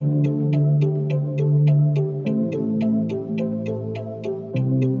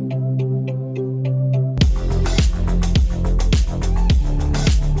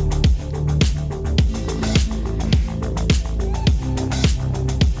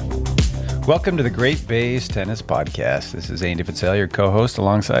Welcome to the Great Bays Tennis Podcast. This is Andy Fitzell, your co-host,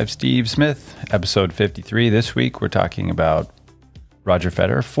 alongside Steve Smith. Episode 53. This week, we're talking about Roger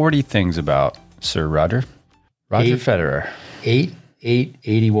Federer. 40 things about Sir Roger. Roger Federer.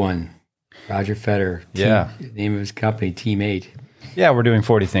 8-8-81. Roger Federer. Yeah. Name of his company, Team 8. Yeah, we're doing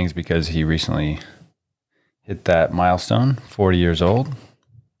 40 things because he recently hit that milestone, 40 years old.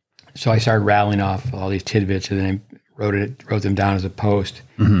 So I started rattling off all these tidbits, and then I wrote them down as a post.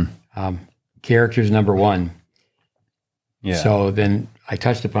 Mm-hmm. Characters number one. Yeah. So then I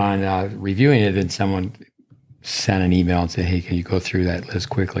touched upon reviewing it, and someone sent an email and said, hey, can you go through that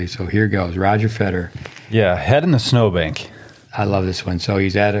list quickly? So here goes. Roger Federer. Yeah, head in the snowbank. I love this one. So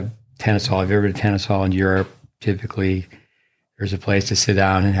he's at a tennis hall. Have you ever been to a tennis hall in Europe? Typically, there's a place to sit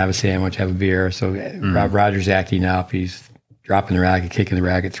down and have a sandwich, have a beer. So Roger's acting up. He's dropping the racket, kicking the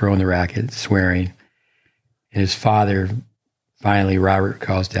racket, throwing the racket, swearing. And his father, finally, Robert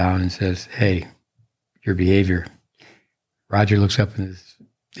calls down and says, hey, your behavior. Roger looks up in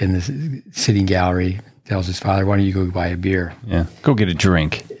the sitting gallery, tells his father, why don't you go buy a beer? Yeah, go get a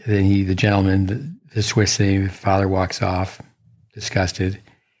drink. Then the gentleman, the Swiss thing, the father walks off, disgusted.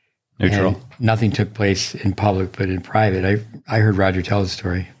 Neutral. And nothing took place in public, but in private. I heard Roger tell the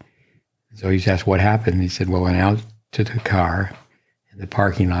story. So he's asked what happened. He said, well, I went out to the car in the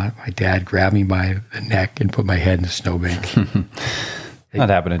parking lot. My dad grabbed me by the neck and put my head in the snowbank. Not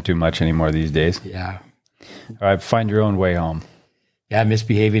happening too much anymore these days. Yeah. All right, find your own way home. Yeah,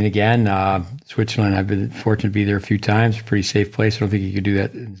 misbehaving again. Switzerland, I've been fortunate to be there a few times. Pretty safe place. I don't think you could do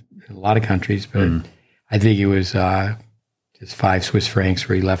that in a lot of countries, but I think it was just 5 Swiss francs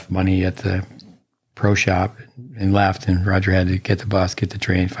where he left money at the pro shop and left, and Roger had to get the bus, get the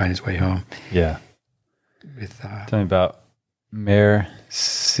train, find his way home. Yeah. Tell me about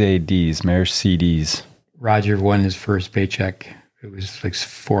Mercedes. Roger won his first paycheck. It was like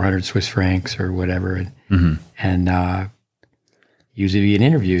 400 Swiss francs or whatever. And he was being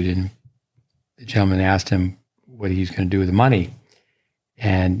interviewed, and the gentleman asked him what he was going to do with the money.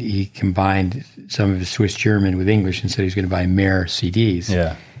 And he combined some of his Swiss German with English and said he was going to buy Mercedes.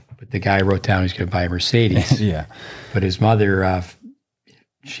 Yeah. But the guy wrote down he was going to buy a Mercedes. Yeah. But his mother,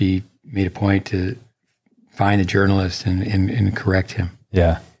 she made a point to find the journalist and correct him.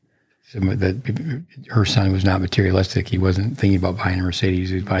 Yeah. So that her son was not materialistic. He wasn't thinking about buying a Mercedes.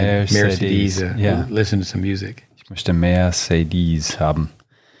 He was buying a Mercedes to listen to some music. Ich möchte Mercedes haben.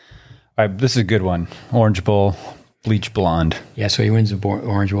 All right, this is a good one. Orange Bowl, bleach blonde. Yeah, so he wins the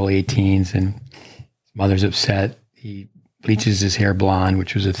Orange Bowl 18s, and his mother's upset. He bleaches his hair blonde,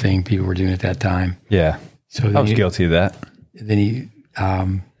 which was a thing people were doing at that time. Yeah, so I was guilty of that. Then he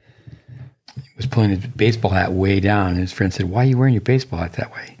was pulling his baseball hat way down, and his friend said, why are you wearing your baseball hat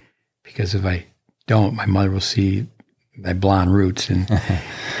that way? Because if I don't, my mother will see my blonde roots, and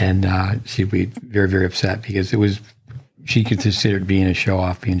she'd be very, very upset because she considered being a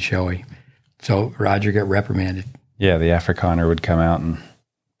show-off, being showy. So Roger got reprimanded. Yeah, the Afrikaner would come out and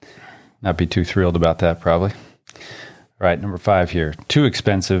not be too thrilled about that, probably. All right, number 5 here. Too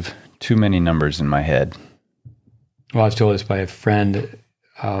expensive, too many numbers in my head. Well, I was told this by a friend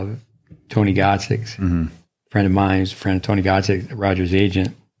of Tony Gotzik's. Friend of mine who's a friend of Tony Gotzik, Roger's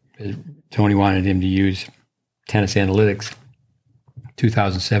agent. Tony wanted him to use tennis analytics.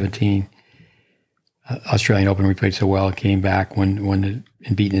 2017, Australian Open, we played so well, it came back, won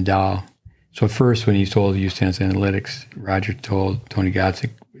and beat Nadal. So at first, when he was told to use tennis analytics, Roger told Tony Gotzik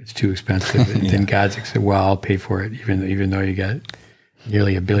it's too expensive. And then Gotzik said, well, I'll pay for it, even though you got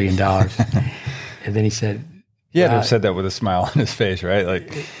nearly $1 billion. And then he said... He had to have said that with a smile on his face, right?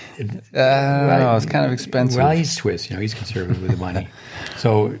 Like, no, it's kind of expensive. Well, he's Swiss, he's conservative with the money.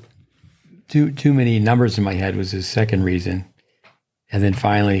 So too many numbers in my head was his second reason. And then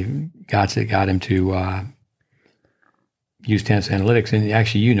finally, Gotzik got him to use tennis analytics. And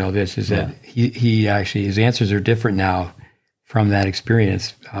actually, this, is that he actually, his answers are different now from that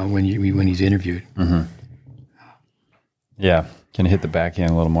experience when he's interviewed. Yeah. Can you hit the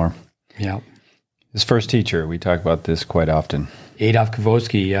backhand a little more? Yeah. His first teacher, we talk about this quite often. Adolf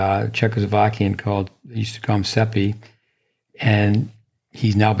Kavotsky, Czechoslovakian, they used to call him Seppi. And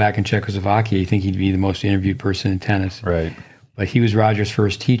he's now back in Czechoslovakia. You think he'd be the most interviewed person in tennis. Right. But he was Roger's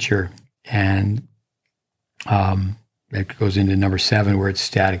first teacher. And that goes into number 7 where it's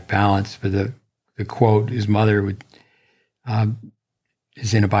static balance. But the quote his mother would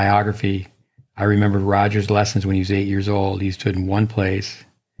is in a biography. I remember Roger's lessons when he was 8 years old. He stood in one place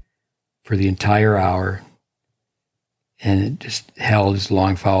for the entire hour and it just held his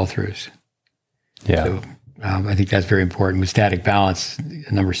long follow-throughs. Yeah. So I think that's very important. With static balance,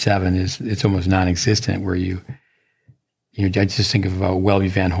 number 7 it's almost non-existent where I just think of Welby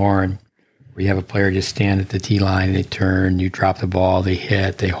Van Horn. where you have a player just stand at the tee line, they turn, you drop the ball, they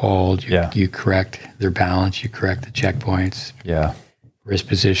hit, they hold, you correct their balance, you correct the checkpoints. Yeah. Wrist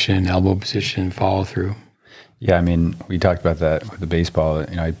position, elbow position, follow through. Yeah, I mean, we talked about that with the baseball.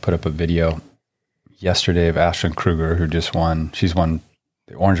 You know, I put up a video yesterday of Ashton Kruger, who just won. She's won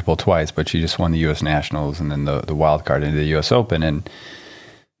the Orange Bowl twice, but she just won the U.S. Nationals and then the wild card into the U.S. Open. And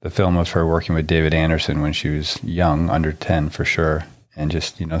the film was her working with David Anderson when she was young, under 10 for sure, and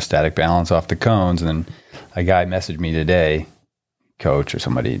just, you know, static balance off the cones. And then a guy messaged me today, coach or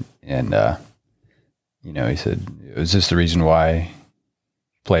somebody, and, you know, he said, is this the reason why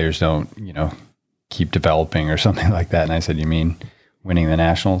players don't, you know, keep developing or something like that? And I said, you mean winning the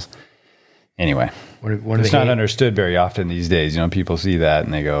Nationals? Anyway, it's not understood very often these days. You know, people see that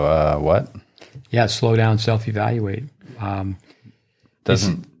and they go, what? Yeah, slow down, self-evaluate.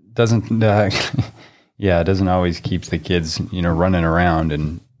 Doesn't it doesn't always keep the kids, you know, running around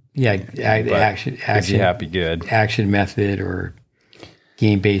and action, you happy good. Action method or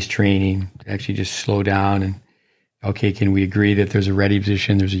game-based training. Actually just slow down and, okay, can we agree that there's a ready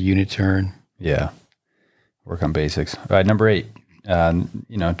position, there's a unit turn? Yeah. Work on basics. All right, number 8,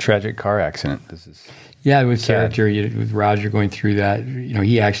 you know, tragic car accident. This is with character, with Roger going through that. You know,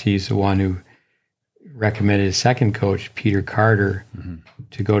 he actually is the one who recommended his second coach, Peter Carter,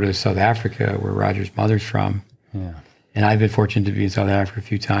 to go to South Africa, where Roger's mother's from. Yeah. And I've been fortunate to be in South Africa a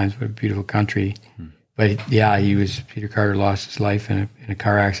few times. What a beautiful country. But yeah, Peter Carter lost his life in a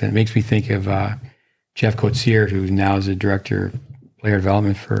car accident. It makes me think of Jeff Coetzee, who now is the director of player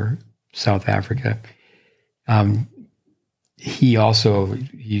development for South Africa. He also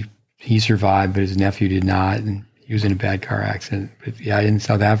he survived, but his nephew did not, and he was in a bad car accident. But yeah, in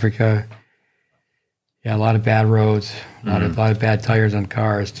South Africa, a lot of bad roads, a lot of bad tires on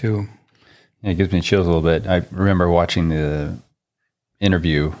cars too. Yeah, it gives me chills a little bit. I remember watching the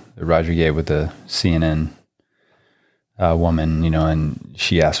interview that Roger gave with the CNN woman, you know, and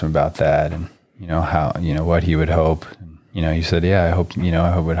she asked him about that and, you know, how, you know, what he would hope. And, you know, he said, yeah,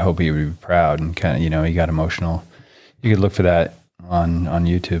 I would hope he would be proud, and kind of, you know, he got emotional. You could look for that on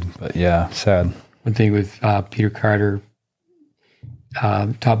YouTube, but yeah, sad. One thing with Peter Carter,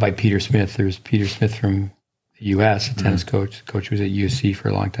 taught by Peter Smith. There's Peter Smith from the U.S., a tennis coach. Coach was at USC for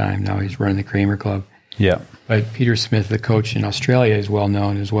a long time. Now he's running the Kramer Club. Yeah. But Peter Smith, the coach in Australia, is well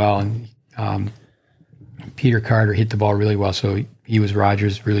known as well. And Peter Carter hit the ball really well. So he was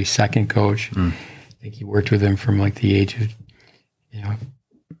Roger's really second coach. I think he worked with him from like the age of, you know,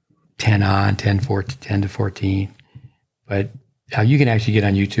 10 to 14. But you can actually get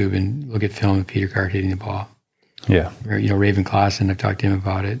on YouTube and look at film of Peter Carter hitting the ball. Yeah. Or, you know, Raven Clausen, I've talked to him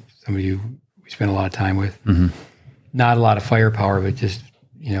about it. Somebody who we spent a lot of time with. Not a lot of firepower, but just,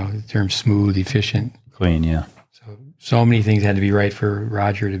 you know, the term smooth, efficient. Clean, yeah. So many things had to be right for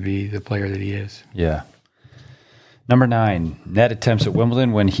Roger to be the player that he is. Yeah. Number 9, net attempts at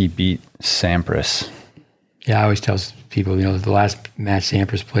Wimbledon when he beat Sampras. Yeah, I always tell people, you know, the last match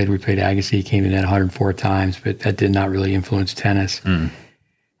Sampras played, we played Agassi, he came in net 104 times, but that did not really influence tennis.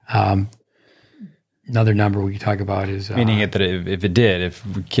 Another number we could talk about is... Meaning that if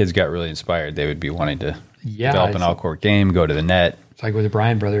kids got really inspired, they would be wanting to develop an all-court game, go to the net. It's like with the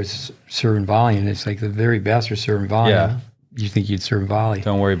Bryan brothers, serve and volley, and it's like the very best are serve and volley. Yeah. You think you'd serve and volley.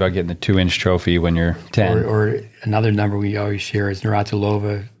 Don't worry about getting the 2-inch trophy when you're 10. Or another number we always share is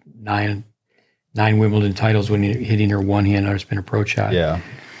Navratilova, 9 Wimbledon titles when hitting her one-hand underspin approach shot. Yeah.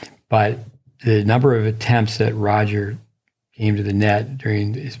 But the number of attempts that Roger came to the net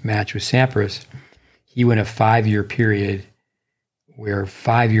during his match with Sampras, he went a 5-year period where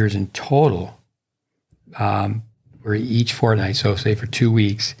 5 years in total, where each fortnight, so say for 2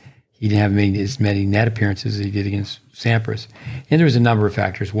 weeks, he didn't have as many net appearances as he did against Sampras. And there was a number of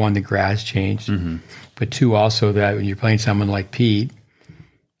factors. One, the grass changed. But two, also that when you're playing someone like Pete,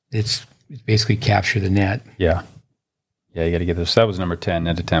 it's basically capture the net. Yeah. Yeah, you got to get this. That was number 10,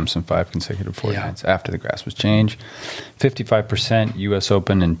 net attempts in 5 consecutive fortnights after the grass was changed. 55% U.S.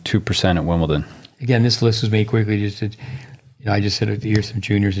 Open and 2% at Wimbledon. Again, this list was made quickly. I just said, here's some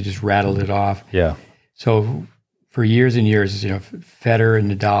juniors that just rattled it off. Yeah. So for years and years, you know, Federer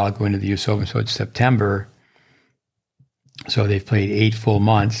and Nadal go into the U.S. Open, so it's September. So they've played 8 full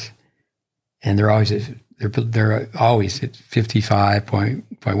months, and they're always at 55.1,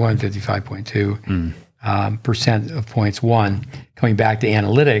 55.2 percent of points won. Coming back to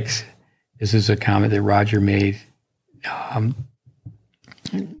analytics, this is a comment that Roger made.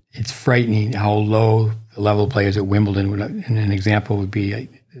 It's frightening how low the level of players at Wimbledon would. And an example would be,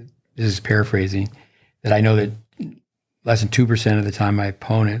 this is paraphrasing, that I know that less than 2% of the time my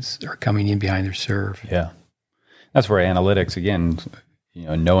opponents are coming in behind their serve. Yeah. That's where analytics, again,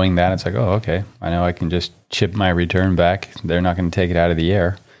 knowing that, it's like, oh, okay, I know I can just chip my return back. They're not going to take it out of the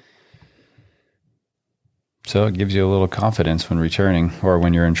air. So it gives you a little confidence when returning or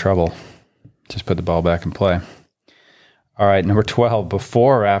when you're in trouble. Just put the ball back in play. All right, number 12,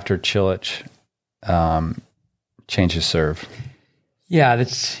 before or after Cilic change his serve? Yeah,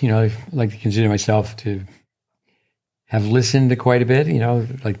 that's, I like to consider myself to have listened to quite a bit,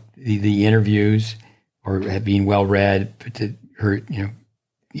 like the interviews or being well read, but to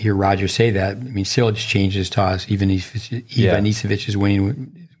hear Roger say that. I mean, Cilic changed his toss. Ivan Isavic is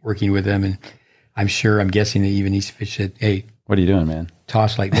working with them, and I'm guessing that Ivan Isavic said, hey, what are you doing, man?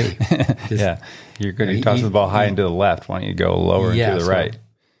 Toss like me. You're going to toss the ball high and to the left. Why don't you go lower and to the right?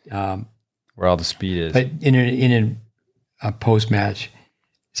 Where all the speed is. But in a post-match,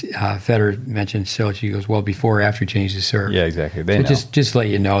 Federer mentioned Cilic. He goes, well, before or after he changed his serve. Yeah, exactly. They know. Just let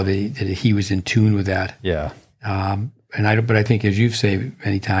you know that he was in tune with that. Yeah. But I think, as you've said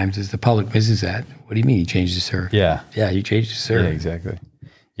many times, is the public misses that. What do you mean he changed his serve? Yeah. Yeah, he changed his serve. Yeah, exactly.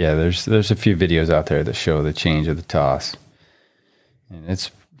 Yeah, there's a few videos out there that show the change of the toss. And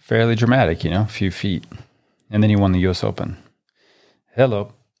it's fairly dramatic, a few feet. And then he won the U.S. Open.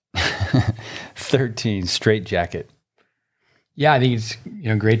 Hello. 13, straight jacket. Yeah, I think it's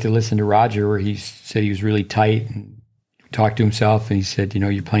great to listen to Roger, where he said he was really tight and talked to himself, and he said,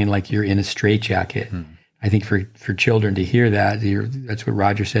 you're playing like you're in a straitjacket. I think for children to hear that, that's what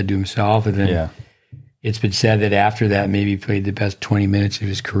Roger said to himself, and then it's been said that after that, maybe he played the best 20 minutes of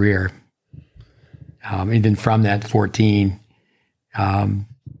his career. And then from that 14,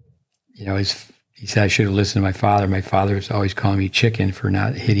 he said, I should have listened to my father. My father was always calling me chicken for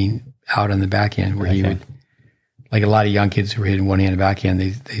not hitting out on the back end, where he would, like a lot of young kids who were hitting one-handed backhand,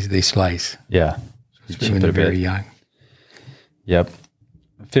 they slice. Yeah. Especially when they're very young. Yep.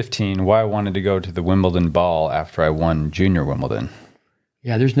 15, why I wanted to go to the Wimbledon ball after I won Junior Wimbledon.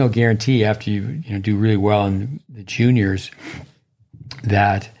 Yeah, there's no guarantee after you do really well in the juniors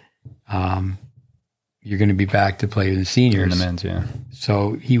that you're going to be back to play in the seniors. In the men's, yeah.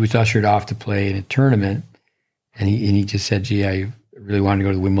 So he was ushered off to play in a tournament, and he just said, gee, I really wanted to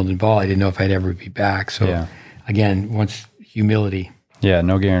go to the Wimbledon ball. I didn't know if I'd ever be back. So again, once humility. Yeah,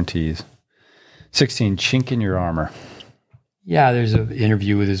 no guarantees. 16, chink in your armor. Yeah, there's an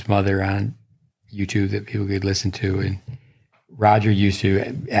interview with his mother on YouTube that people could listen to, and Roger used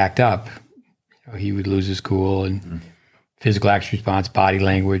to act up. He would lose his cool, and physical action response, body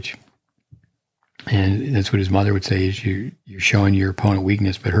language. And that's what his mother would say is you're showing your opponent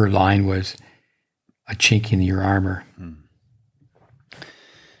weakness, but her line was a chink in your armor.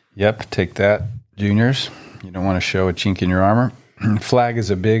 Yep, take that, juniors. You don't want to show a chink in your armor. Flag is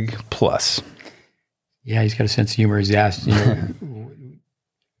a big plus. Yeah, he's got a sense of humor. He's asked,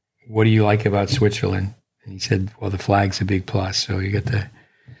 what do you like about Switzerland? And he said, well, the flag's a big plus. So you got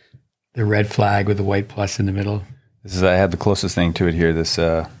the red flag with the white plus in the middle. I had the closest thing to it here, this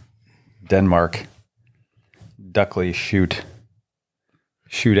Denmark Duckley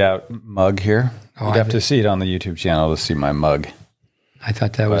shootout mug here. You'd have to see it on the YouTube channel to see my mug. I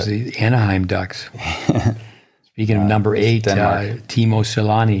thought that was the Anaheim Ducks. Speaking of number 8, Timo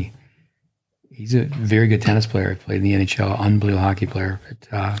Solani. He's a very good tennis player. Played in the NHL, unbelievable hockey player. But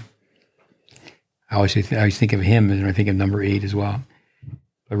I always think of him, and I think of number 8 as well.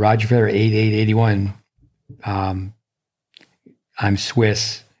 But Roger Federer, 8881. I'm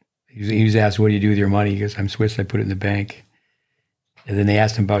Swiss. He was asked, what do you do with your money? He goes, I'm Swiss, I put it in the bank. And then they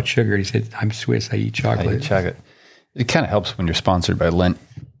asked him about sugar. He said, I'm Swiss, I eat chocolate. It kind of helps when you're sponsored by Lindt.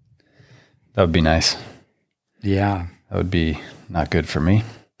 That would be nice. Yeah. That would be not good for me.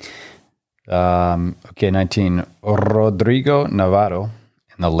 19, Rodrigo Navarro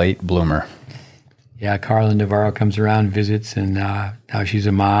and the late bloomer. Yeah, Carla Navarro comes around, visits, and now she's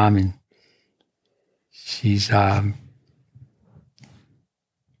a mom, and she's not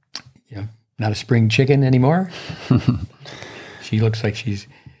a spring chicken anymore. She looks like she's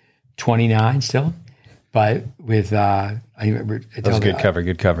 29 still, but with I remember. That was good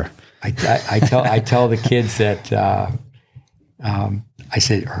cover. I tell the kids that I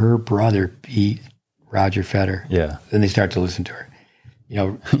said her brother beat Roger Federer. Yeah. Then they start to listen to her.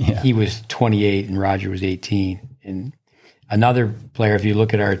 He was 28 and Roger was 18. And another player, if you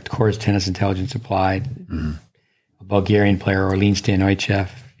look at our Course Tennis Intelligence Applied, a Bulgarian player, Orlin Stanoychev,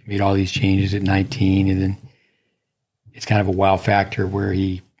 made all these changes at 19. And then it's kind of a wow factor where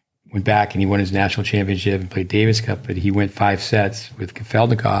he went back and he won his national championship and played Davis Cup, but he went 5 sets with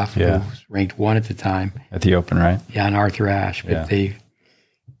Feldnikov, who was ranked 1 at the time. At the Open, right? Yeah, and Arthur Ashe. But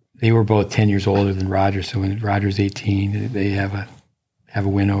they were both 10 years older than Roger, so when Roger's 18, they have a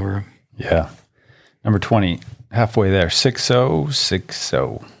win over him. Yeah. Number 20, halfway there.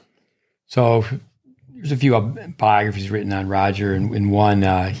 6060. So there's a few biographies written on Roger, and in one,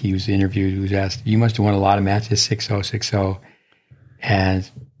 he was interviewed. He was asked, "You must have won a lot of matches, 6060." And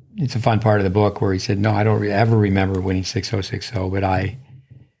it's a fun part of the book where he said, "No, I don't ever remember winning 6060, but I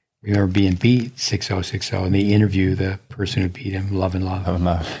remember being beat 6060." And they interview the person who beat him, Love and Love. Oh,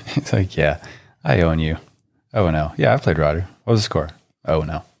 no. It's like, yeah, I own you. 0-0. Yeah, I played Roger. What was the score?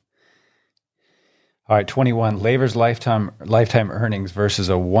 0-0. All right, 21. Laver's lifetime earnings versus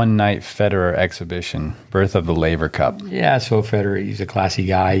a one-night Federer exhibition. Birth of the Laver Cup. Yeah, so Federer, he's a classy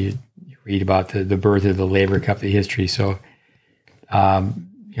guy. You read about the birth of the Laver Cup, the history. So,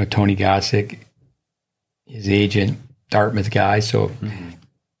 Tony Gossick, his agent, Dartmouth guy, so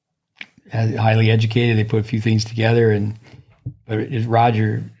highly educated. They put a few things together, but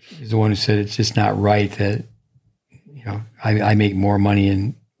Roger is the one who said it's just not right that I make more money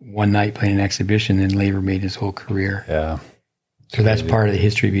in one night playing an exhibition than Laver made his whole career. Yeah. So that's part of the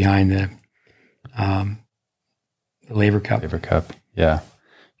history behind the Laver Cup. Laver Cup, yeah.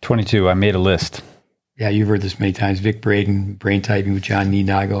 22, I made a list. Yeah, you've heard this many times. Vic Braden, Brain Typing with John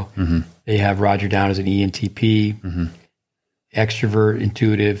Niednagel. Mm-hmm. They have Roger down as an ENTP, extrovert,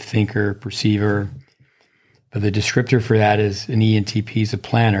 intuitive, thinker, perceiver. But the descriptor for that is an ENTP is a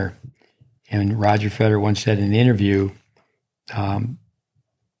planner. And Roger Federer once said in an interview,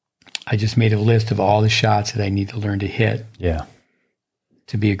 I just made a list of all the shots that I need to learn to hit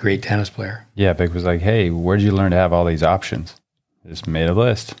to be a great tennis player. Yeah, Vic was like, hey, where did you learn to have all these options? I just made a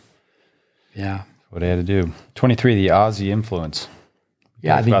list. Yeah. That's what I had to do. 23, the Aussie influence.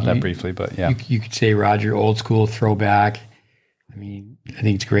 Yeah, I think about that briefly, but yeah. You could say Roger, old school throwback. I mean, I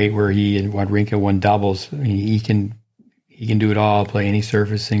think it's great where he and Wawrinka won doubles. I mean, he can do it all, play any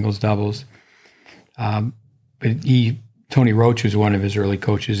surface, singles, doubles. But Tony Roach was one of his early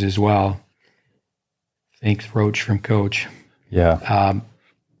coaches as well. Thanks, Roach from Coach. Yeah.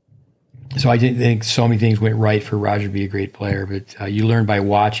 So I didn't think so many things went right for Roger to be a great player, but you learn by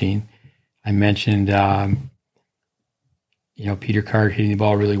watching. I mentioned, Peter Carter hitting the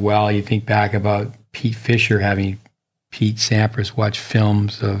ball really well. You think back about Pete Fisher having Pete Sampras watch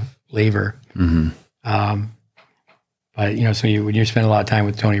films of Laver. Mm-hmm. But, when you spend a lot of time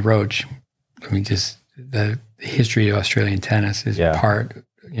with Tony Roach, I mean, just the history of Australian tennis is part,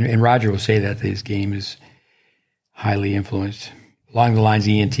 and Roger will say that his game is highly influenced. Along the lines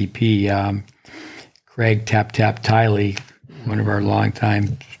of ENTP, Craig Tap Tiley, one of our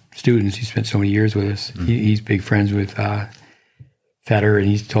longtime students, he spent so many years with us. He's big friends with Federer, and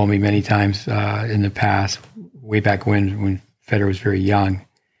he's told me many times in the past, way back when Federer was very young,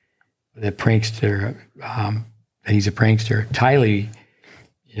 that prankster, that he's a prankster. Tiley,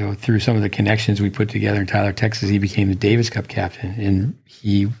 through some of the connections we put together in Tyler, Texas, he became the Davis Cup captain, and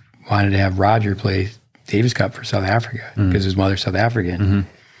he wanted to have Roger play Davis Cup for South Africa because his mother's South African. Mm-hmm.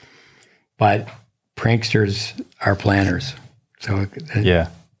 But pranksters are planners. So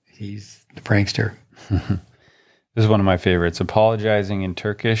he's the prankster. This is one of my favorites. Apologizing in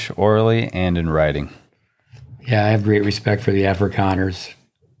Turkish, orally, and in writing. Yeah, I have great respect for the Afrikaners.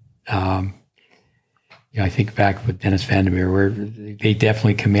 I think back with Dennis Vandermeer, where they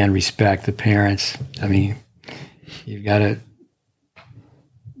definitely command respect. The parents, I mean, you've got to,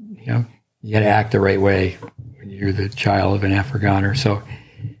 act the right way when you're the child of an Afrikaner. So,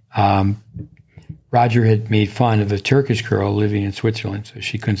 Roger had made fun of a Turkish girl living in Switzerland, so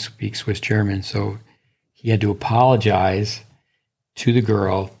she couldn't speak Swiss German. So he had to apologize to the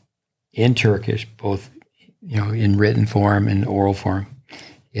girl in Turkish, both, in written form and oral form.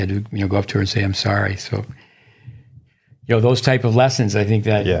 He had to, go up to her and say, "I'm sorry." So, those type of lessons, I think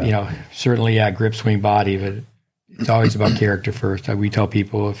that, certainly, grip, swing, body, but it's always about character first. We tell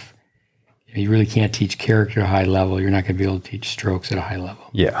people if you really can't teach character at a high level, you're not going to be able to teach strokes at a high level.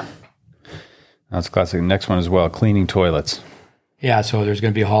 Yeah. That's classic. Next one as well, cleaning toilets. Yeah, so there's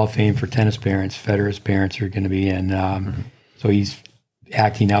going to be a Hall of Fame for tennis parents. Federer's parents are going to be in. So he's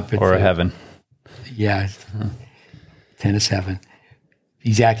acting up. Or a heaven. Yeah, tennis heaven.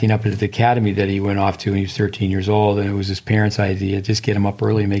 He's acting up at the academy that he went off to when he was 13 years old, and it was his parents' idea, just get him up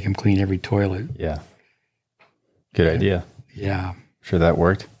early and make him clean every toilet. Yeah. Good idea. Yeah. Sure that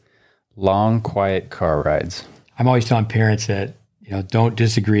worked. Long, quiet car rides. I'm always telling parents that, don't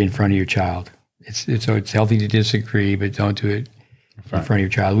disagree in front of your child. It's healthy to disagree, but don't do it in front of your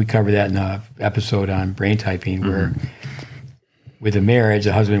child. We covered that in an episode on brain typing where with a marriage,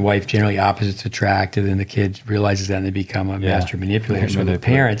 the husband and wife generally opposites attract, and then the kid realizes that and they become a master manipulator. So the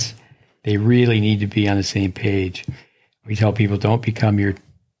parents, they really need to be on the same page. We tell people, don't become your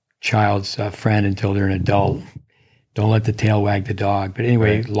child's friend until they're an adult. Don't let the tail wag the dog. But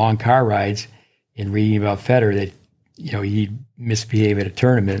anyway, long car rides, in reading about Federer that, he'd misbehave at a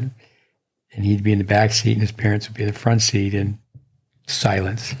tournament and he'd be in the back seat and his parents would be in the front seat and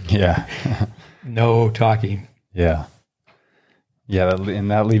silence. Yeah. No talking. Yeah. Yeah. And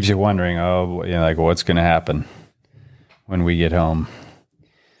that leaves you wondering, what's going to happen when we get home?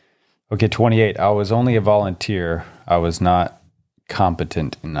 Okay. 28. I was only a volunteer. I was not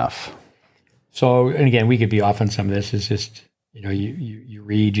competent enough. So, and again, we could be off on some of this. It's just, you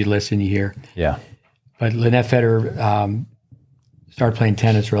read, you listen, you hear. Yeah. But Lynette Federer started playing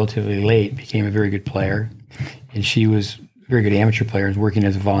tennis relatively late, became a very good player. And she was a very good amateur player and was working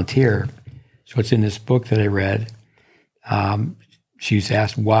as a volunteer. So it's in this book that I read. She was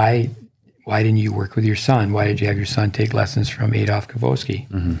asked, why didn't you work with your son? Why did you have your son take lessons from Adolf Kavosky?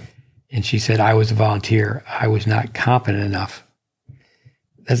 Mm-hmm. And she said, I was a volunteer. I was not competent enough.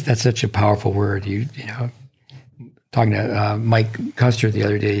 That's such a powerful word. Talking to Mike Custer the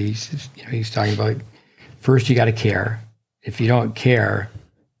other day, he's talking about, first you got to care. If you don't care,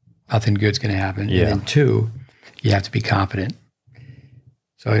 nothing good's going to happen. Yeah. And then 2, you have to be competent.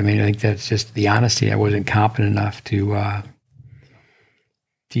 So, I think that's just the honesty. I wasn't competent enough to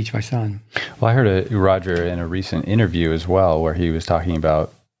teach my son. Well, I heard Roger in a recent interview as well, where he was talking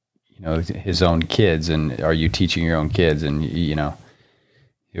about, his own kids and are you teaching your own kids? And,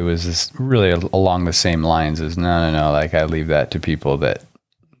 it was really along the same lines as, no, like I leave that to people that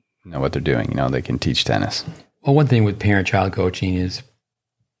know what they're doing, they can teach tennis. Well, one thing with parent-child coaching is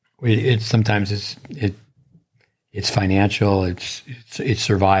it's sometimes it's financial, it's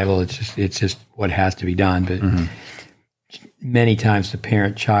survival, it's just what has to be done. But mm-hmm. many times the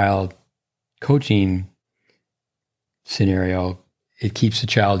parent-child coaching scenario, it keeps the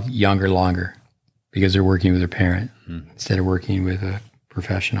child younger longer because they're working with their parent instead of working with a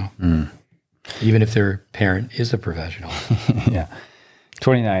professional. Even if their parent is a professional. Yeah.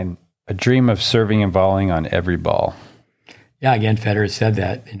 29, a dream of serving and volleying on every ball. Yeah, again, Federer said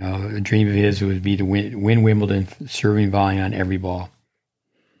that. A dream of his would be to win Wimbledon, serving and volleying on every ball.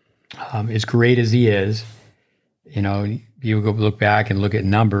 As great as he is, you go look back and look at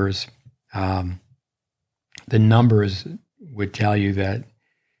numbers. The numbers would tell you that,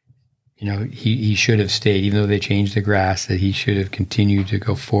 he should have stayed, even though they changed the grass, that he should have continued to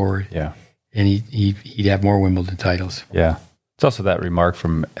go forward. Yeah. And he'd have more Wimbledon titles. Yeah. It's also that remark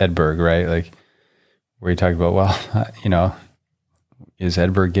from Edberg, right? Like, where he talked about, is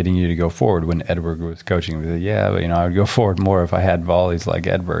Edberg getting you to go forward when Edberg was coaching? Said, yeah, but, I would go forward more if I had volleys like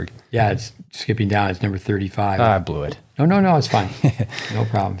Edberg. Yeah, it's skipping down. It's number 35. I blew it. No, it's fine. No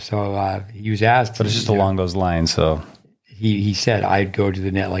problem. So he was asked. But it's just along those lines, so... He said, I'd go to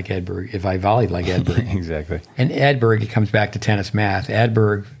the net like Edberg if I volleyed like Edberg. Exactly. And Edberg, it comes back to tennis math.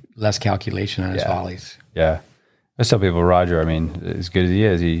 Edberg, less calculation on his volleys. Yeah. I tell people, Roger, as good as he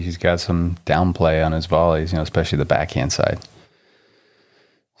is, he's got some downplay on his volleys, especially the backhand side.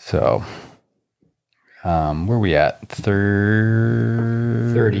 So, where are we at?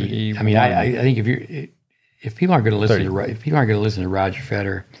 30. I think if people aren't going to listen to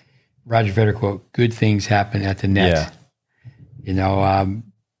Roger Federer quote, good things happen at the net. Yeah.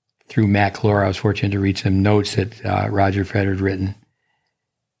 Through Matt Clore, I was fortunate to read some notes that Roger Federer had written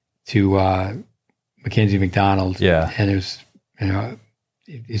to Mackenzie McDonald. Yeah. And it was,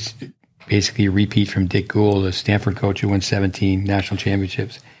 it's basically a repeat from Dick Gould, a Stanford coach who won 17 national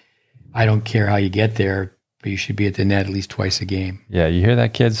championships. I don't care how you get there, but you should be at the net at least twice a game. Yeah, you hear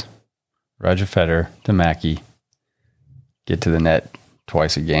that, kids? Roger Federer to Mackey. Get to the net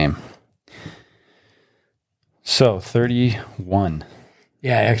twice a game. So 31.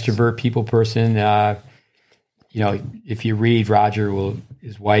 Yeah, extrovert, people person. If you read Roger,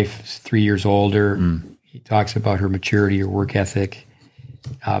 his wife's 3 years older. He talks about her maturity, her work ethic.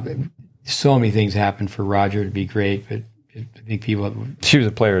 So many things happened for Roger to be great, but I think people... She was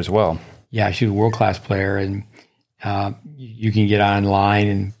a player as well. Yeah, she was a world-class player, and you can get online,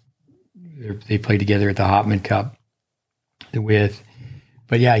 and they played together at the Hopman Cup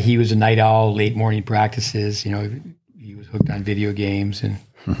But yeah, he was a night owl, late morning practices. He was hooked on video games, and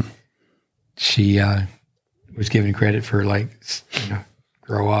she was given credit for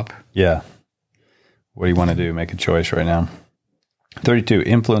grow up. Yeah. What do you want to do? Make a choice right now. 32,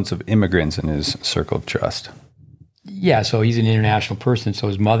 influence of immigrants in his circle of trust. Yeah, so he's an international person. So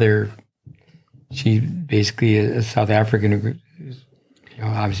his mother, she basically a South African,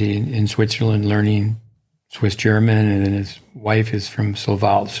 obviously in Switzerland, learning Swiss German, and then his wife is from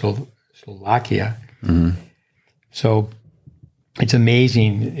Slovakia. Mm-hmm. So it's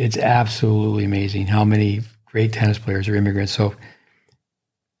amazing. It's absolutely amazing how many great tennis players are immigrants. So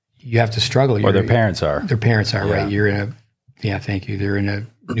you have to struggle. Or their parents are. Their parents are, right. You're in a, thank you. They're in a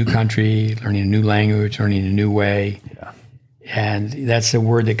new country, learning a new language, learning a new way. Yeah. And that's a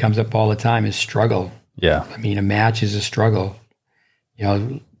word that comes up all the time is struggle. Yeah. I mean, a match is a struggle.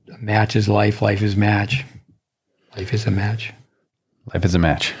 A match is life. Life is match. Life is a match. Life is a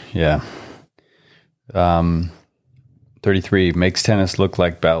match. Yeah. 33, makes tennis look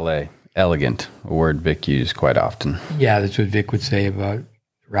like ballet. Elegant, a word Vic used quite often. Yeah, that's what Vic would say about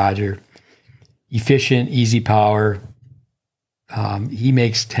Roger. Efficient, easy power. He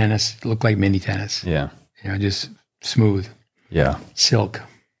makes tennis look like mini tennis. Yeah. Just smooth. Yeah. Silk.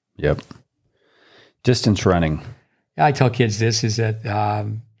 Yep. Distance running. I tell kids this is that, I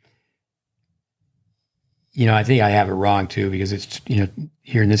think I have it wrong too, because it's,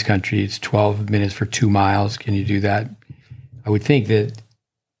 here in this country, it's 12 minutes for 2 miles. Can you do that? I would think that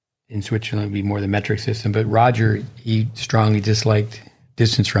in Switzerland it would be more the metric system, but Roger, he strongly disliked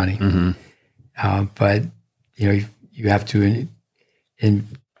distance running. Mm-hmm. But, you have to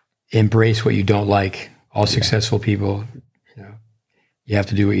embrace what you don't like. All successful people, you have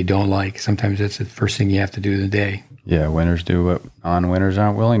to do what you don't like. Sometimes that's the first thing you have to do in the day. Yeah, winners do what non-winners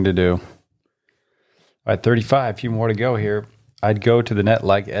aren't willing to do. All right, 35, a few more to go here. I'd go to the net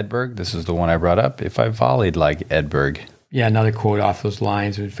like Edberg. This is the one I brought up. If I volleyed like Edberg. Yeah, another quote off those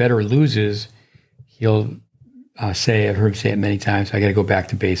lines. When Federer loses, he'll say, I've heard him say it many times, I got to go back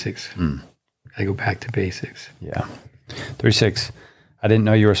to basics. I got to go back to basics. Yeah. 36, I didn't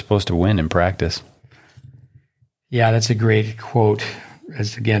know you were supposed to win in practice. Yeah, that's a great quote.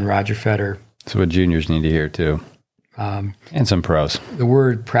 As again, Roger Federer. That's what juniors need to hear too. And some pros. The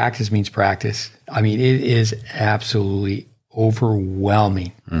word practice means practice. I mean, it is absolutely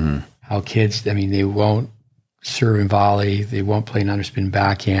overwhelming how kids, they won't serve and volley. They won't play an underspin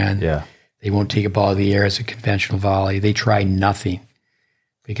backhand. Yeah. They won't take a ball to the air as a conventional volley. They try nothing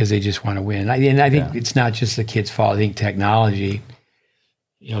because they just want to win. And I think it's not just the kids' fault. I think technology,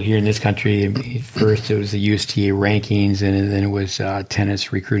 here in this country, first it was the USTA rankings, and then it was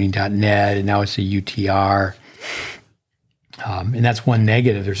tennisrecruiting.net, and now it's the UTR. And that's one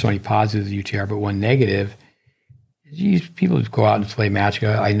negative. There's so many positives of UTR, but one negative is people go out and play a match.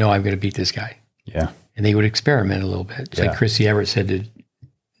 Go, I know I'm going to beat this guy. Yeah. And they would experiment a little bit. It's like Chrissy Everett said to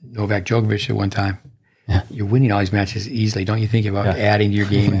Novak Djokovic at one time, you're winning all these matches easily. Don't you think about adding to your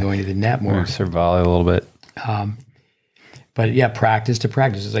game and going to the net more? Serve volley a little bit. But yeah, practice to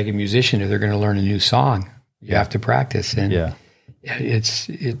practice. It's like a musician. If they're going to learn a new song, you have to practice. And it's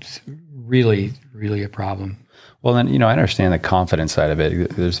really, really a problem. Well, then, I understand the confidence side of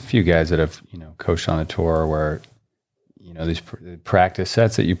it. There's a few guys that have, coached on the tour where, these practice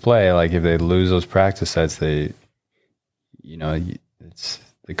sets that you play, like if they lose those practice sets, it's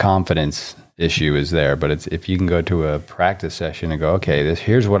the confidence issue is there. But it's if you can go to a practice session and go, okay,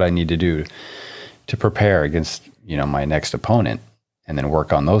 here's what I need to do to prepare against, my next opponent, and then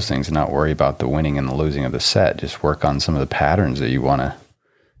work on those things and not worry about the winning and the losing of the set. Just work on some of the patterns that you want to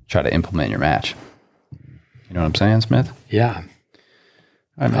try to implement in your match. You know what I'm saying, Smith? Yeah.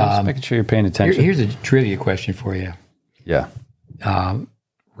 I'm just making sure you're paying attention. Here's a trivia question for you. Yeah.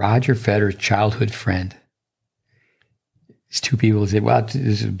 Roger Federer's childhood friend. These two people said, well, this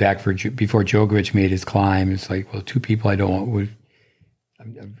is back before Djokovic made his climb. It's like, well, two people I'm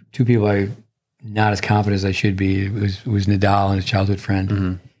not as confident as I should be. It was Nadal and his childhood friend.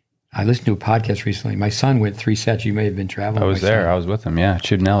 Mm-hmm. I listened to a podcast recently. My son went 3 sets. You may have been traveling. I was there. I was with him. Yeah.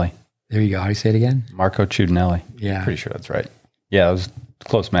 Ciudinelli. There you go. How do you say it again? Marco Ciudinelli. Yeah. Pretty sure that's right. Yeah, it was a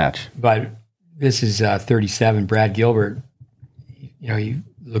close match. But this is 37. Brad Gilbert, he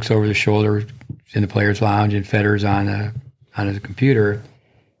looks over the shoulder in the players' lounge, and Federer's on his computer,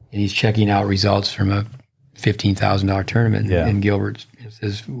 and he's checking out results from a $15,000 tournament. Yeah. And Gilbert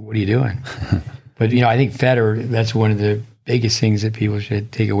says, what are you doing? But, I think Federer, that's one of the biggest things that people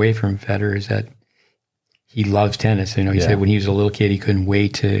should take away from Federer is that he loves tennis. He said when he was a little kid, he couldn't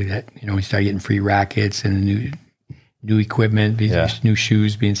wait to, he started getting free rackets and new equipment, new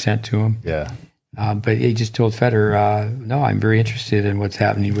shoes being sent to him. Yeah. But he just told Federer, no, I'm very interested in what's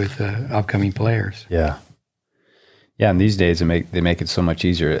happening with upcoming players. Yeah. Yeah, and these days they make it so much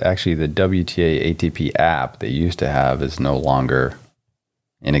easier. Actually, the WTA ATP app they used to have is no longer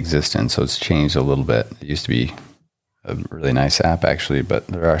in existence, so it's changed a little bit. It used to be a really nice app, actually, but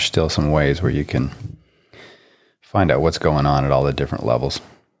there are still some ways where you can find out what's going on at all the different levels.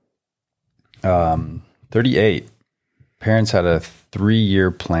 38. Parents had a 3-year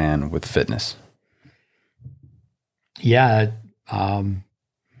plan with fitness. Yeah.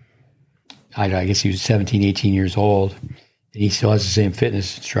 I guess he was 17, 18 years old, and he still has the same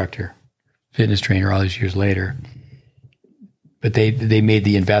fitness trainer all these years later. But they made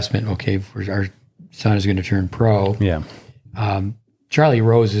the investment, okay, our son is going to turn pro. Yeah. Charlie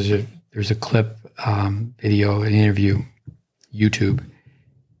Rose there's a clip, video, an interview, YouTube,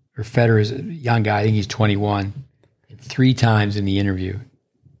 where Federer is a young guy. I think he's 21. And 3 times in the interview,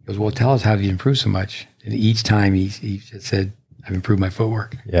 he goes, well, tell us how you improved so much. And each time he just said, I've improved my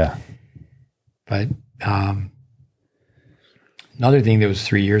footwork. Yeah. But another thing that was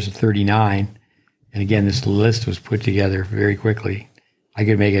 3 years of 39, and again, this list was put together very quickly. I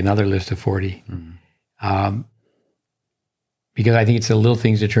could make another list of 40. Because I think it's the little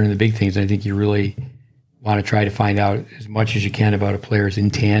things that turn into big things. And I think you really want to try to find out as much as you can about a player's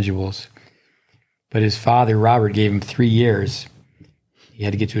intangibles. But his father, Robert, gave him 3 years. He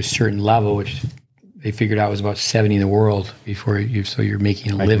had to get to a certain level, which they figured out was about 70 in the world before you're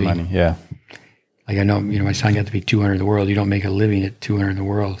making a living. Money, yeah. Like I know, my son got to be 200 in the world. You don't make a living at 200 in the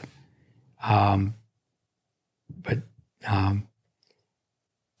world.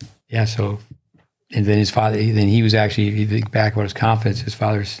 Yeah, so, and then his father, then he was actually, if you think back about his confidence, his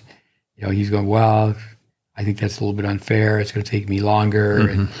father's, he's going, well, I think that's a little bit unfair. It's going to take me longer.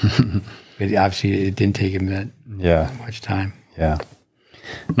 And, but obviously it didn't take him that much time. Yeah.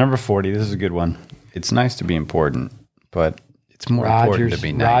 Number 40, this is a good one. It's nice to be important, but it's more important to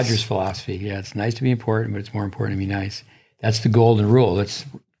be nice. Roger's philosophy. Yeah, it's nice to be important, but it's more important to be nice. That's the golden rule. That's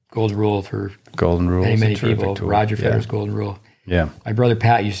golden rule for many people. Tool. Roger Federer's golden rule. Yeah. My brother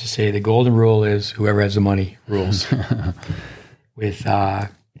Pat used to say the golden rule is whoever has the money rules. With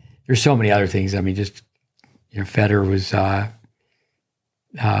there's so many other things. I mean, just Federer was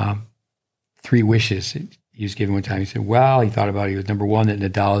 3 wishes he was given one time. He said, well, he thought about it. He was number 1 that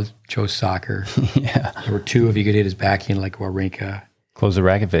Nadal chose soccer. Yeah. Number 2, if he could hit his backhand like Wawrinka. Close the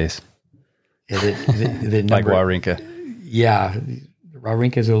racket face. Yeah, like Wawrinka. Yeah.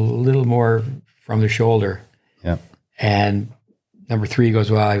 Wawrinka's a little more from the shoulder. Yeah. And number 3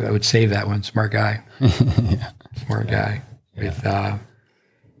 goes, well, I would save that one. Smart guy. Yeah. Smart guy. With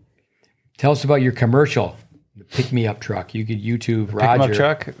tell us about your commercial, the pick-me-up truck. You could YouTube Roger.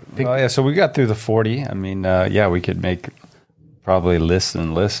 Pick-me-up truck? So we got through the 40. I mean, we could make probably lists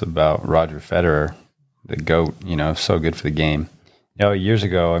and lists about Roger Federer, the GOAT, so good for the game. Years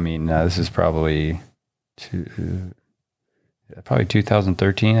ago, I mean, this is probably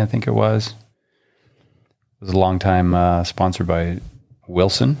 2013, I think it was. It was a long time sponsored by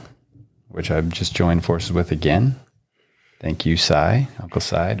Wilson, which I've just joined forces with again. Thank you, Uncle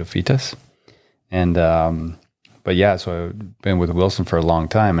Cy, Dofitas. And, but yeah, so I've been with Wilson for a long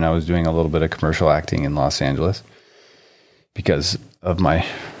time, and I was doing a little bit of commercial acting in Los Angeles because of my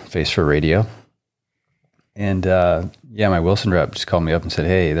face for radio. And, my Wilson rep just called me up and said,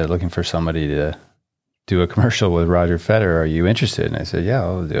 hey, they're looking for somebody to do a commercial with Roger Federer. Are you interested? And I said, yeah,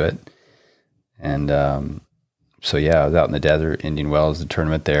 I'll do it. And, I was out in the desert, Indian Wells, the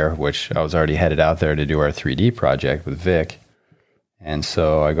tournament there, which I was already headed out there to do our 3D project with Vic. And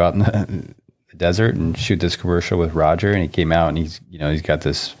so I got in the desert and shoot this commercial with Roger, and he came out and he's got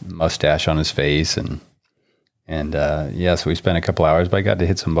this mustache on his face so we spent a couple hours, but I got to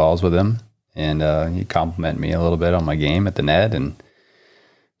hit some balls with him, and he complimented me a little bit on my game at the net and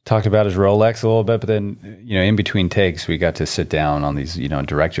talked about his Rolex a little bit, but then, in between takes, we got to sit down on these,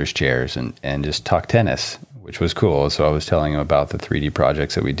 director's chairs and just talk tennis, which was cool. So I was telling him about the 3D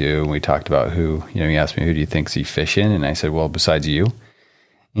projects that we do, and we talked about who, he asked me, who do you think's efficient? And I said, well, besides you,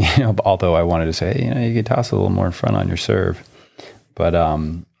 although I wanted to say, you could toss a little more in front on your serve. But,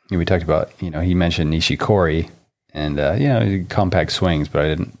 we talked about, he mentioned Nishikori and, compact swings, but I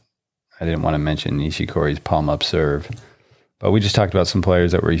didn't want to mention Nishikori's palm up serve. But we just talked about some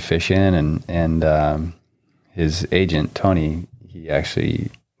players that were efficient, and his agent, Tony, he actually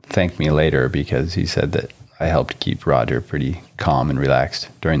thanked me later because he said that I helped keep Roger pretty calm and relaxed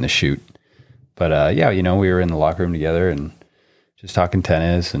during the shoot. But we were in the locker room together and just talking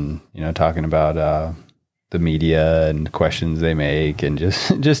tennis and, talking about the media and questions they make and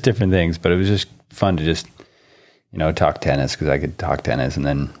just different things. But it was just fun to just, talk tennis because I could talk tennis. And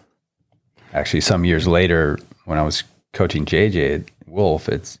then actually some years later when I was coaching JJ Wolf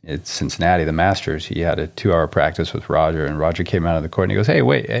at Cincinnati, the Masters, he had a 2-hour practice with Roger, and Roger came out of the court and he goes, hey,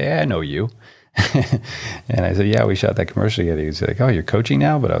 wait, I know you. And I said, yeah, we shot that commercial together. He was like, oh, you're coaching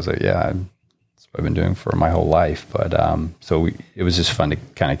now? But I was like, yeah, that's what I've been doing for my whole life. But it was just fun to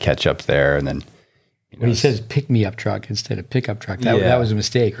kind of catch up there. And then when he says pick-me-up truck instead of pickup truck, that was a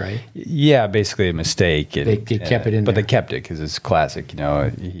mistake, right? Yeah, basically a mistake. They kept it in but there. They kept it because it's classic.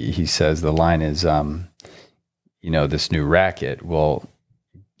 He says the line is, this new racket will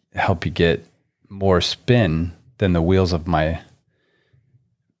help you get more spin than the wheels of my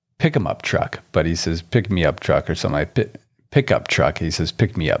pick-em-up truck. But he says pick-me-up truck or something like pick-up truck. He says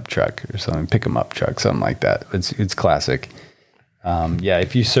pick-me-up truck or something, pick-em-up truck, something like that. It's classic.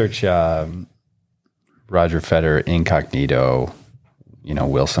 If you search Roger Federer incognito,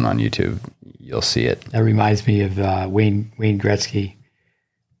 Wilson on YouTube, you'll see it. That reminds me of Wayne Gretzky.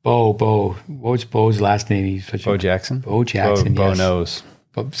 Bo. What's Bo's last name? He's such Bo Jackson. Bo Jackson. Bo yes. knows.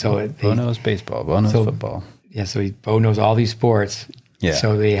 Bo knows baseball. Bo knows football. Yeah, so Bo knows all these sports. Yeah.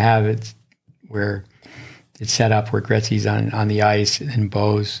 So they have it where it's set up where Gretzky's on the ice and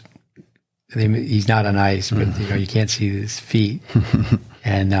Bo's. He's not on ice, but you can't see his feet.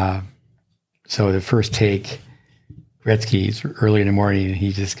 And so the first take, Gretzky's early in the morning, and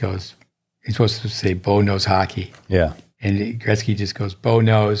he just goes. He's supposed to say Bo knows hockey. Yeah. And Gretzky just goes, Bo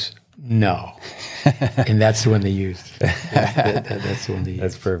knows no. And that's the one they used. That's the one they used.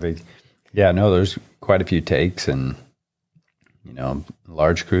 That's perfect. Yeah, no, there's quite a few takes and,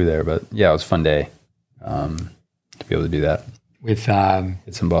 large crew there. But yeah, it was a fun day to be able to do that. With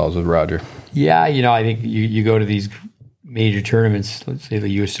hit some balls with Roger. Yeah, I think you go to these major tournaments, let's say the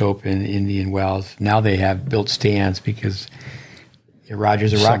U.S. Open, Indian Wells. Now they have built stands because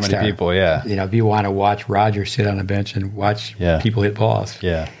Roger's a rock star. So many people, yeah. If you want to watch Roger sit on a bench and watch people hit balls.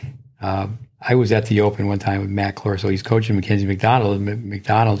 Yeah. I was at the Open one time with Matt Clore, so he's coaching Mackenzie McDonald. And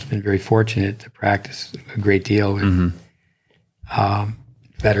McDonald's been very fortunate to practice a great deal with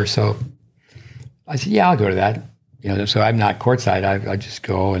Federer. So I said, yeah, I'll go to that. So I'm not courtside. I just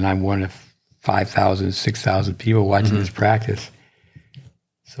go, and I'm one of 5,000, 6,000 people watching this practice.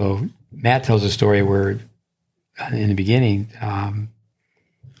 So Matt tells a story where in the beginning,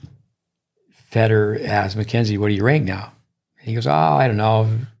 Federer asked Mackenzie, what do you rank now? And he goes, I don't know,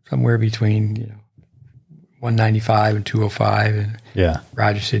 somewhere between 195 and 205. And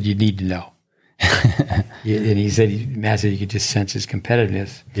Roger said, you need to know. And he said, Matt said you could just sense his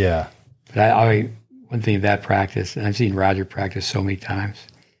competitiveness. Yeah. But one thing of that practice, and I've seen Roger practice so many times.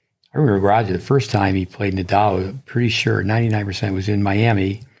 I remember Roger, the first time he played Nadal, I'm pretty sure 99% was in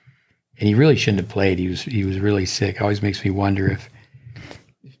Miami, and he really shouldn't have played. He was really sick. It always makes me wonder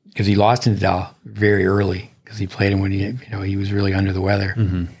because he lost to Nadal very early because he played him when he was really under the weather.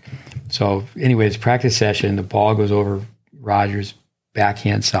 Mm-hmm. So anyways, practice session, the ball goes over Roger's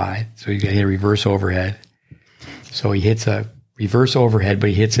backhand side, so he's got to hit a reverse overhead. So he hits a reverse overhead, but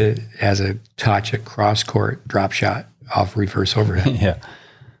he hits it as a touch, a cross-court drop shot off reverse overhead. Yeah.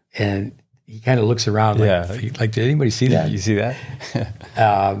 And he kind of looks around like, did anybody see that? You see that?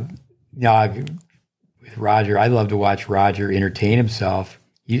 With Roger, I love to watch Roger entertain himself.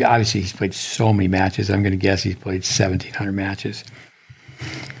 He's played so many matches. I'm going to guess he's played 1,700 matches.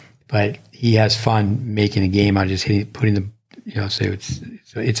 But he has fun making a game out of just putting the, say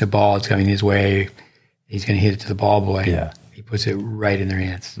it's a ball, it's coming his way. He's going to hit it to the ball boy. Yeah. He puts it right in their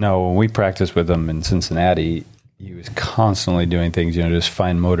hands. No, when we practiced with him in Cincinnati, he was constantly doing things, just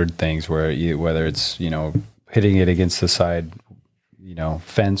fine-motored things whether it's, hitting it against the side,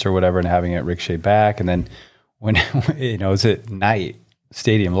 fence or whatever and having it ricochet back. And then when, it's at night,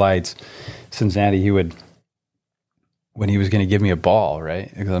 stadium lights, Cincinnati, when he was going to give me a ball,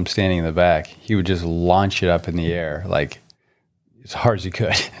 right, because I'm standing in the back, he would just launch it up in the air, like as hard as he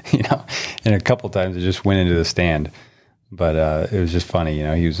could, and a couple times it just went into the stand. But it was just funny,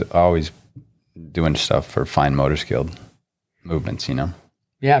 he was always doing stuff for fine motor skilled movements,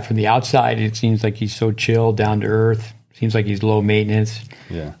 Yeah, from the outside, it seems like he's so chill, down to earth. Seems like he's low maintenance.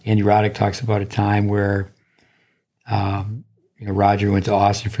 Yeah. Andy Roddick talks about a time where Roger went to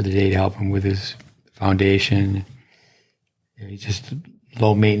Austin for the day to help him with his foundation. He's just a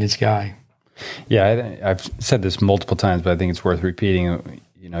low maintenance guy. Yeah, I've said this multiple times, but I think it's worth repeating.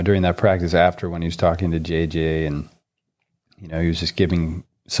 During that practice after when he was talking to JJ and, he was just giving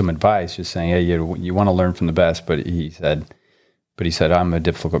some advice, just saying, hey, you want to learn from the best, but he said, I'm a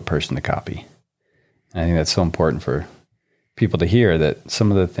difficult person to copy. And I think that's so important for people to hear that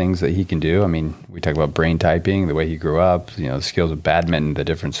some of the things that he can do. I mean, we talk about brain typing, the way he grew up, the skills of badminton, the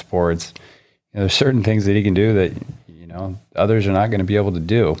different sports. There's certain things that he can do that, others are not going to be able to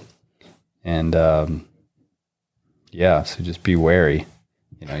do. And, so just be wary.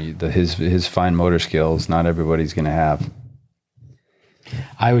 His fine motor skills, not everybody's going to have.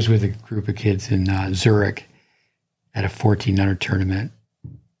 I was with a group of kids in Zurich at a 1400 tournament,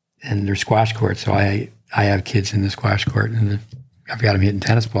 and they're squash courts. So I have kids in the squash court, and I've got them hitting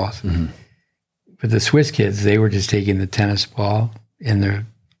tennis balls. Mm-hmm. But the Swiss kids, they were just taking the tennis ball and the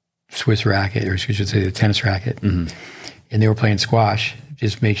Swiss racket, or I should say the tennis racket, mm-hmm. and they were playing squash. It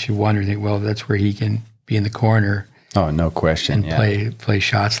just makes you wonder, well, that's where he can be in the corner. Oh, no question. And play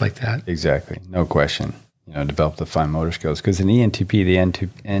shots like that. Exactly. No question. Develop the fine motor skills. Because in the ENTP, the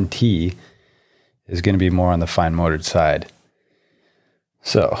NT is going to be more on the fine motored side.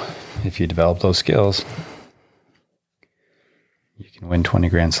 So if you develop those skills, you can win 20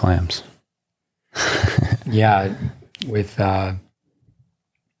 Grand Slams. Yeah, with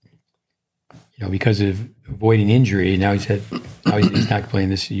because of avoiding injury. Now he's not playing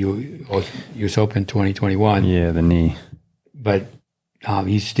this U.S. Open 2021. Yeah, the knee. But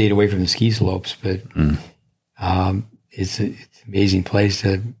he stayed away from the ski slopes. But it's an amazing place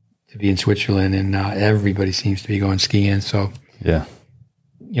to be in Switzerland, and everybody seems to be going skiing. So yeah,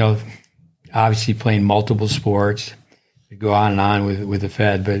 obviously playing multiple sports. We go on and on with the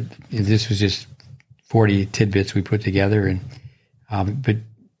Fed, but this was just 40 tidbits we put together, and but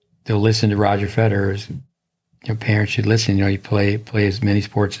they'll listen to Roger Federer. Parents should listen. You play as many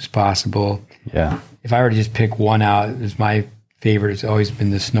sports as possible. Yeah. If I were to just pick one out, it's my favorite. It's always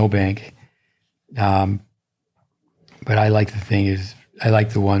been the snowbank. But I like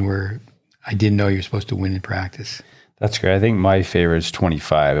the one where I didn't know you're supposed to win in practice. That's great. I think my favorite is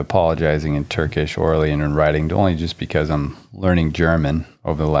 25, apologizing in Turkish orally and in writing, only just because I'm learning German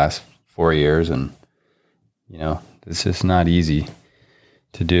over the last 4 years, and it's just not easy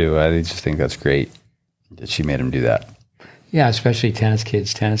to do. I just think that's great that she made him do that. Yeah, especially tennis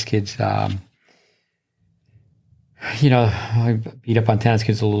kids. I beat up on tennis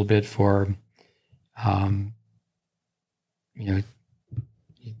kids a little bit for,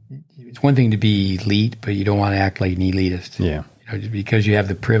 it's one thing to be elite, but you don't want to act like an elitist. Yeah. Because you have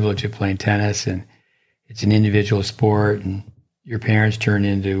the privilege of playing tennis, and it's an individual sport, and your parents turn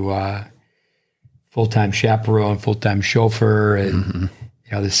into full-time chaperone, full-time chauffeur, and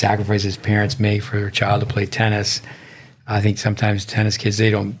the sacrifices parents make for their child to play tennis. I think sometimes tennis kids, they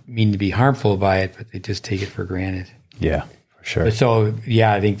don't mean to be harmful by it, but they just take it for granted. Yeah, for sure. But so,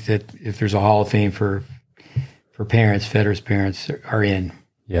 yeah, I think that if there's a Hall of Fame for parents, Federer's parents are in.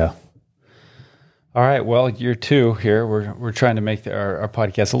 Yeah. All right. Well, year 2 here, we're trying to make our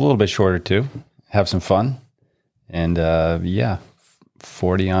podcast a little bit shorter too, have some fun, and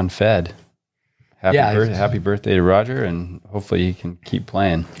 40 on Fed. Happy birthday to Roger, and hopefully he can keep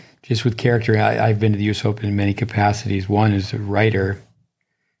playing. Just with character, I've been to the U.S. Open in many capacities. One is a writer,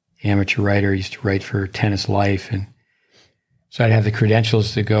 amateur writer. I used to write for Tennis Life, and so I'd have the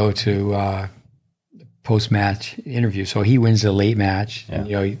credentials to go to post-match interview. So he wins the late match, and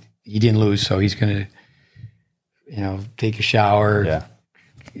he didn't lose, so he's going to, take a shower,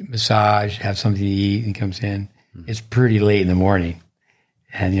 massage, have something to eat, and he comes in. It's pretty late in the morning.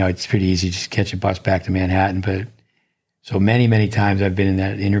 And, it's pretty easy to just catch a bus back to Manhattan. But so many, many times I've been in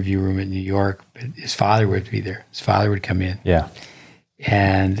that interview room in New York, but his father would be there. His father would come in. Yeah.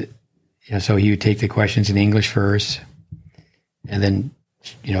 And, so he would take the questions in English first. And then,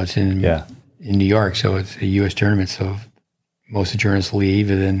 it's in New York, so it's a U.S. tournament. So most of the journalists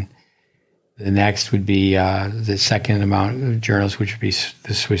leave. And then the next would be the second amount of journalists, which would be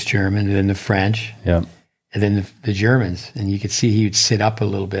the Swiss German, and then the French. Yeah. And then the Germans, and you could see he would sit up a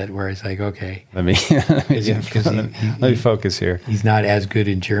little bit, where it's like, okay, let me focus here. He's not as good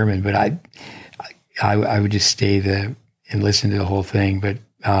in German, but I would just stay there and listen to the whole thing. But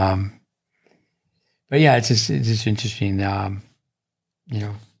yeah, it's just interesting. The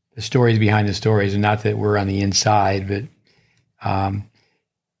stories behind the stories, and not that we're on the inside, but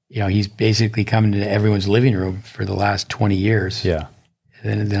he's basically coming to everyone's living room for the last 20 years. Yeah.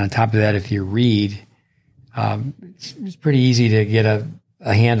 And then on top of that, if you read. It's pretty easy to get a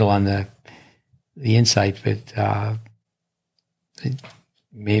handle on the insight, but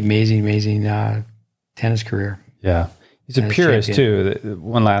amazing tennis career. Yeah, he's a purist too.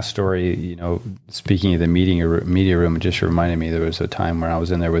 One last story, speaking of the media room, it just reminded me there was a time where I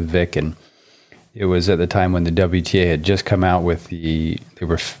was in there with Vic, and it was at the time when the WTA had just come out with they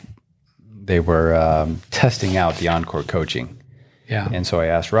were testing out the on-court coaching. Yeah, and so I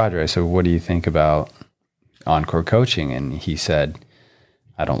asked Roger. I said, "What do you think about on-court coaching?" And he said,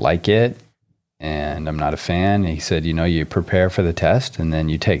 "I don't like it, and I'm not a fan." And he said, you prepare for the test, and then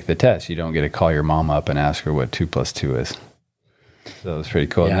you take the test. You don't get to call your mom up and ask her what 2 + 2 is. So it was pretty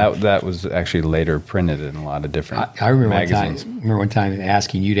cool. Yeah. And that was actually later printed in a lot of different I remember magazines. one time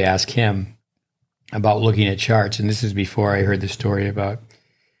asking you to ask him about looking at charts, and this is before I heard the story about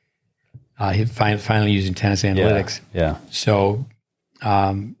him finally using tennis analytics. Yeah. So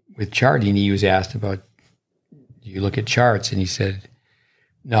with charting, he was asked about, do you look at charts? And he said,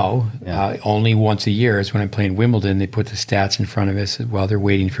 no, only once a year. It's when I'm playing Wimbledon, they put the stats in front of us while they're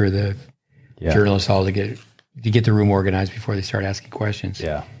waiting for the journalists all to get the room organized before they start asking questions.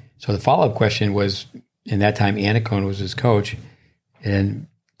 Yeah. So the follow-up question was, in that time, Anacone was his coach, and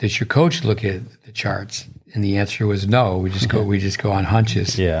does your coach look at the charts? And the answer was no. We just go on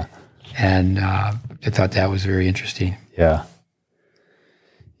hunches. Yeah. And I thought that was very interesting. Yeah.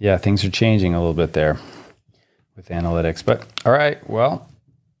 Yeah, things are changing a little bit there with analytics. But all right, well,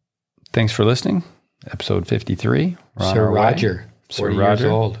 thanks for listening. Episode 53. Sir Roger, 40 years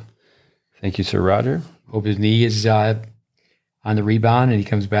old. Thank you, Sir Roger. Hope his knee is on the rebound and he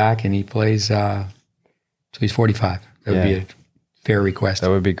comes back and he plays till he's 45. That would be a fair request. That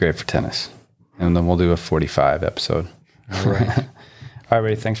would be great for tennis. And then we'll do a 45 episode. All right. All right,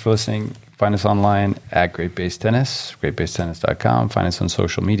 everybody. Thanks for listening. Find us online at Great Base Tennis, greatbasetennis.com. Find us on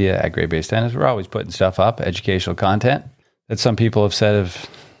social media at Great Base Tennis. We're always putting stuff up, educational content that some people have said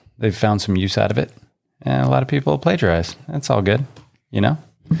they've found some use out of it. And a lot of people have plagiarized. That's all good,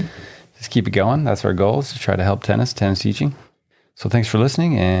 Just keep it going. That's our goal, is to try to help tennis teaching. So thanks for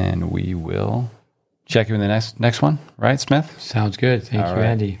listening, and we will check you in the next one. Right, Smith? Sounds good. Thank you,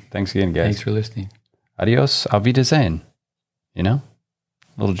 Andy. Thanks again, guys. Thanks for listening. Adios, auf Wiedersehen.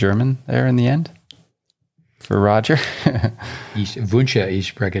 Little German there in the end for Roger. Ich wünsche, ich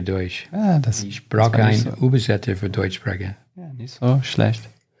spreche Deutsch. Ich brauche einen Übersetzer für Deutsch sprechen. Ja, nicht so schlecht.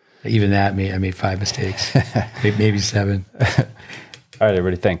 Even that, I made 5 mistakes. Maybe 7. All right,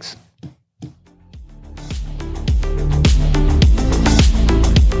 everybody. Thanks.